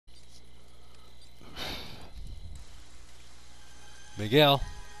Miguel.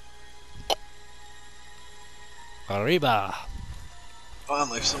 Arriba.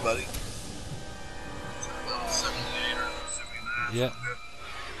 Finally, somebody. 78 or 79. Yeah.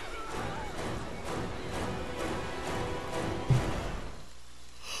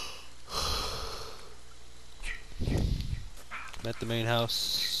 I'm at the main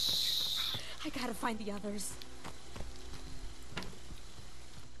house. I gotta find the others.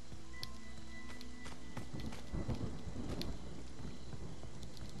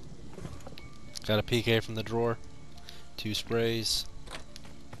 Got a PK from the drawer. 2 sprays.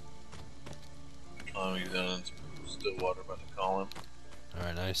 He's in Stillwater about to call him.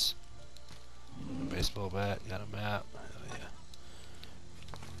 Alright, nice. Baseball bat, got a map.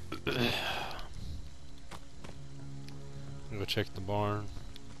 Hell yeah. I'm gonna go check the barn.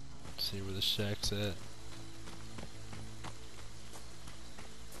 See where the shack's at.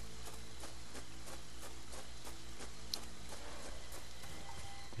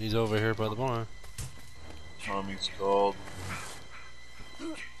 He's over here by the barn. Tommy's called.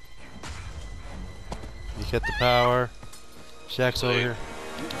 You cut the power. Shack's over here.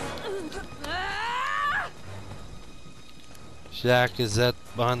 Shack is that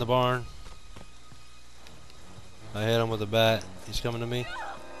behind the barn. I hit him with a bat. He's coming to me.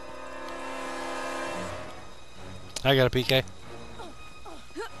 I got a PK.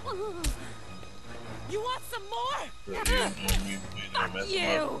 You want some more? Fuck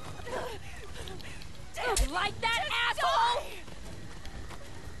You! Like that, asshole?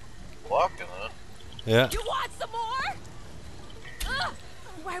 Walking, huh? Yeah. You want some more?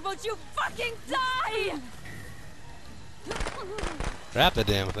 Why won't you fucking die? Wrap the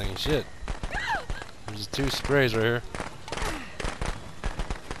damn thing. Shit. There's 2 sprays right here.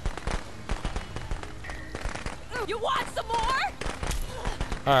 You want some more?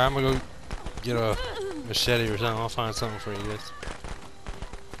 Alright, I'm gonna go get a machete or something. I'll find something for you guys.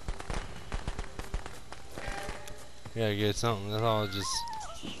 Gotta get something. That's all. Just.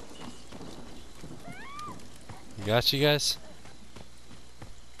 You got you guys?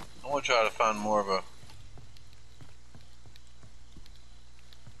 I want to try to find more of a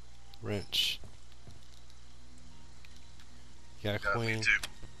wrench. You got a got me queen. too.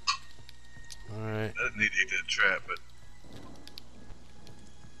 Alright. I didn't need to get a trap, but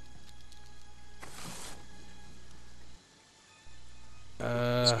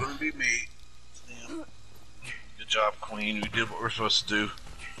it's gonna be me. Damn. Good job, Queen. We did what we're supposed to do.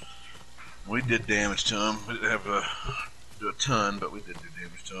 We did damage to him. We didn't have do a ton, but we did do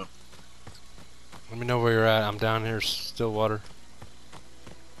damage to him. Let me know where you're at. I'm down here, Stillwater.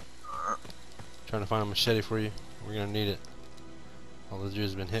 Alright. Trying to find a machete for you. We're gonna need it. All the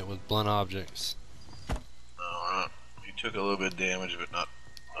dude's been hit with blunt objects. Alright. He took a little bit of damage, but not.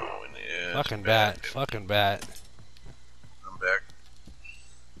 Oh, in the edge. Fucking bat. Fucking bat. I'm back.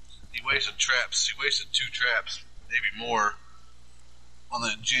 He wasted traps. He wasted 2 traps, maybe more, on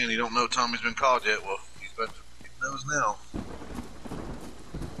that gin. He don't know Tommy's been called yet. Well, he's about to. He knows now.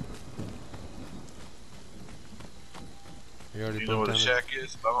 You already Do you put know him where the down there. shack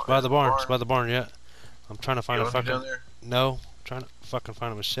is? By the barn. It's by the barn. Yeah. I'm trying to find You a want me fucking. down there? No. I'm trying to fucking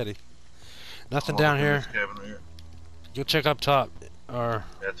find a machete. Nothing I'm down walking in here. this cabin right here. Go check up top. Or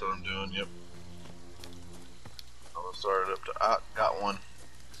That's what I'm doing. Yep. I'm gonna start it up to. I got one.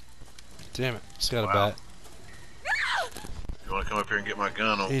 damn it, he's got a Wow. bat. You want to come up here and get my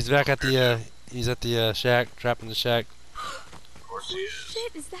gun? He's back at the. He's at the shack, trapped in the shack. Of course he Holy is.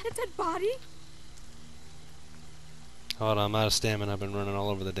 shit, is that a dead body? Hold on, I'm out of stamina. I've been running all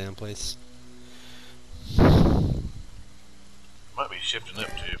over the damn place. Might be shifting up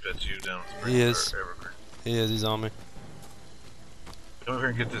to you if that's you down at the He is. Evergreen. He is. He's on me. Come up here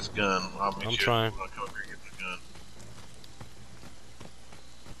and get this gun. I'll meet I'm you. trying. I'll come up here and get the gun.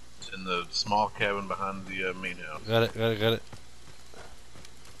 It's in the small cabin behind the main house. Got it. Got it. Got it.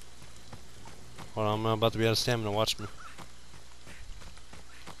 Hold on, I'm about to be out of stamina. Watch me.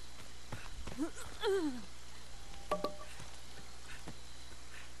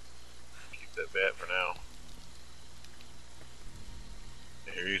 Keep that bat for now.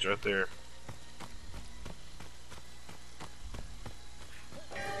 Here he is right there.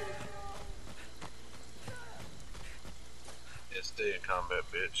 Yeah, stay in combat,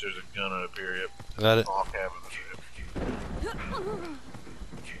 bitch. There's a gun up here. Yep. Got it. Small cabin.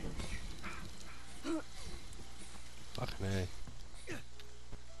 Fucking A.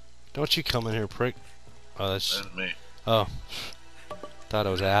 Don't you come in here, prick. Oh, that's. That's me. Oh. Thought it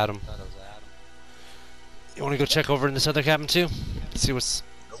was Adam. You want to go check over in this other cabin too? See what's.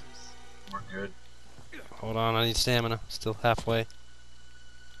 Nope. We're good. Hold on, I need stamina. Still halfway.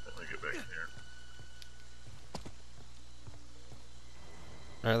 Let me get back in here.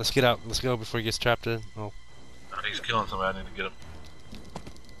 Alright, let's get out. Let's go before he gets trapped in. Oh. He's killing somebody. I need to get him.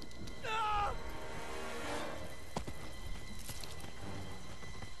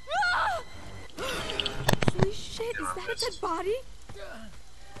 Holy shit, is that a dead body?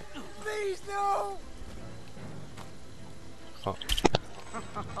 Please, no! Oh.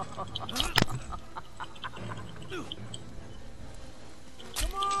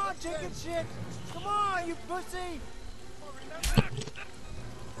 Come on, chicken shit! Come on, you pussy!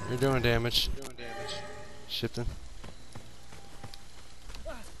 You're doing damage. Shifting.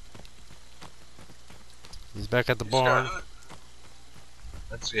 He's back at the barn.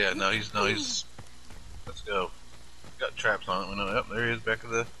 Let's let's go. Got traps on it. We know. Yep, there he is. Back of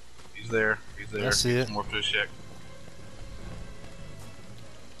the. He's there. He's there. I see it. More fish shack.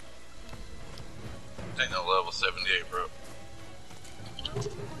 This ain't no level 78, bro.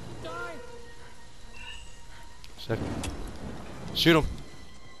 Second. Shoot him.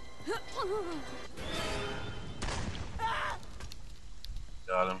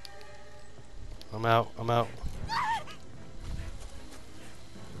 Got him. I'm out. I'm out.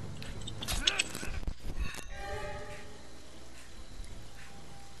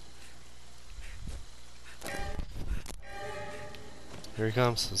 Here he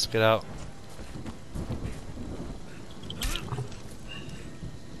comes. Let's get out.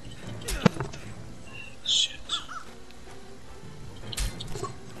 Shit.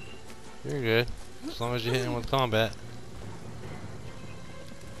 You're good. As long as you hit him with combat.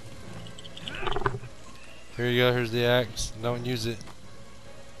 Here you go. Here's the axe. Don't use it.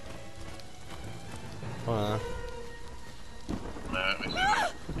 Hold on. Alright, let me see.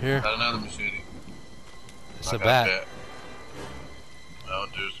 Here. Got another machete. It's a bat. I'll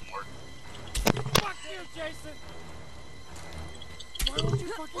do some work. Fuck you, Jason! Why won't you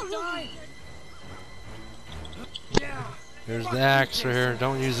fucking die? Yeah! Here's the axe right here.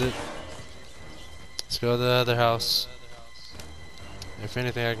 Don't use it. Let's go to the other house. If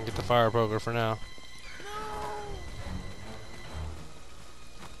anything, I can get the fire poker for now.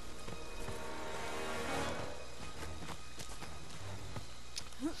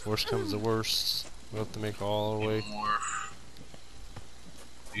 Worst comes to worst. We'll have to make all the way. More.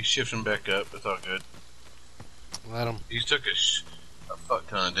 He's shifting back up. It's all good. Let him. He took a fuck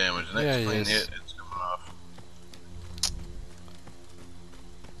ton of damage. The next clean hit, it's coming off.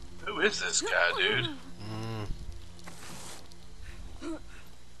 Who is this guy, dude?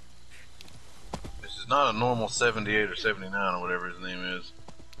 This is not a normal 78 or 79 or whatever his name is.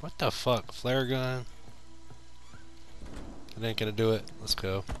 What the fuck? Flare gun? It ain't gonna do it. Let's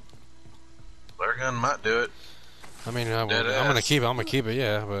go. Flare gun might do it. I mean, I'm gonna keep it. I'm gonna keep it.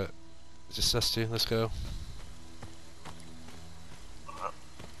 Yeah, but it's just us two. Let's go.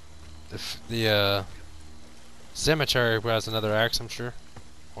 If the cemetery has another axe, I'm sure,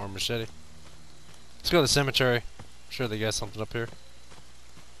 or a machete. Let's go to the cemetery. I'm sure they got something up here.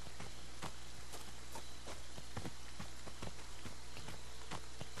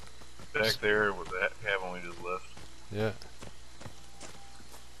 Back there with that cabin we just left. Yeah.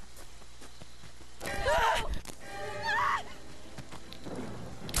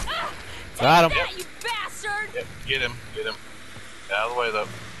 Got him. That, you bastard! Yep, get him. Out of the way though.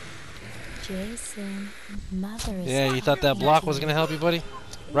 Jason, mother is Yeah, you thought that block was gonna help you, buddy?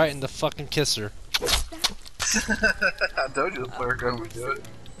 Right in the fucking kisser. I told you the flare gun would do it.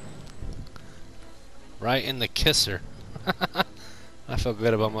 Right in the kisser. I feel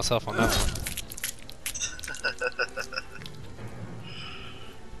good about myself on that one.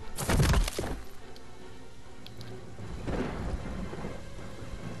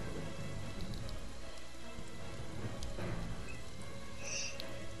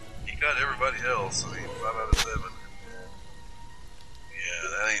 He got everybody else. I mean, 5 out of 7. Yeah,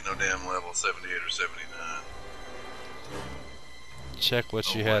 that ain't no damn level 78 or 79. Check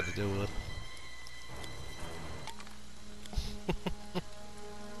what you had to do with.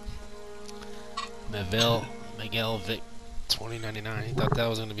 MiguelVic2099. He thought that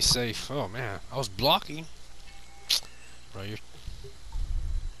was gonna be safe. Oh man, I was blocking. Bro, you're.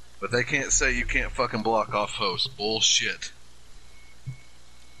 But they can't say you can't fucking block off hosts. Bullshit.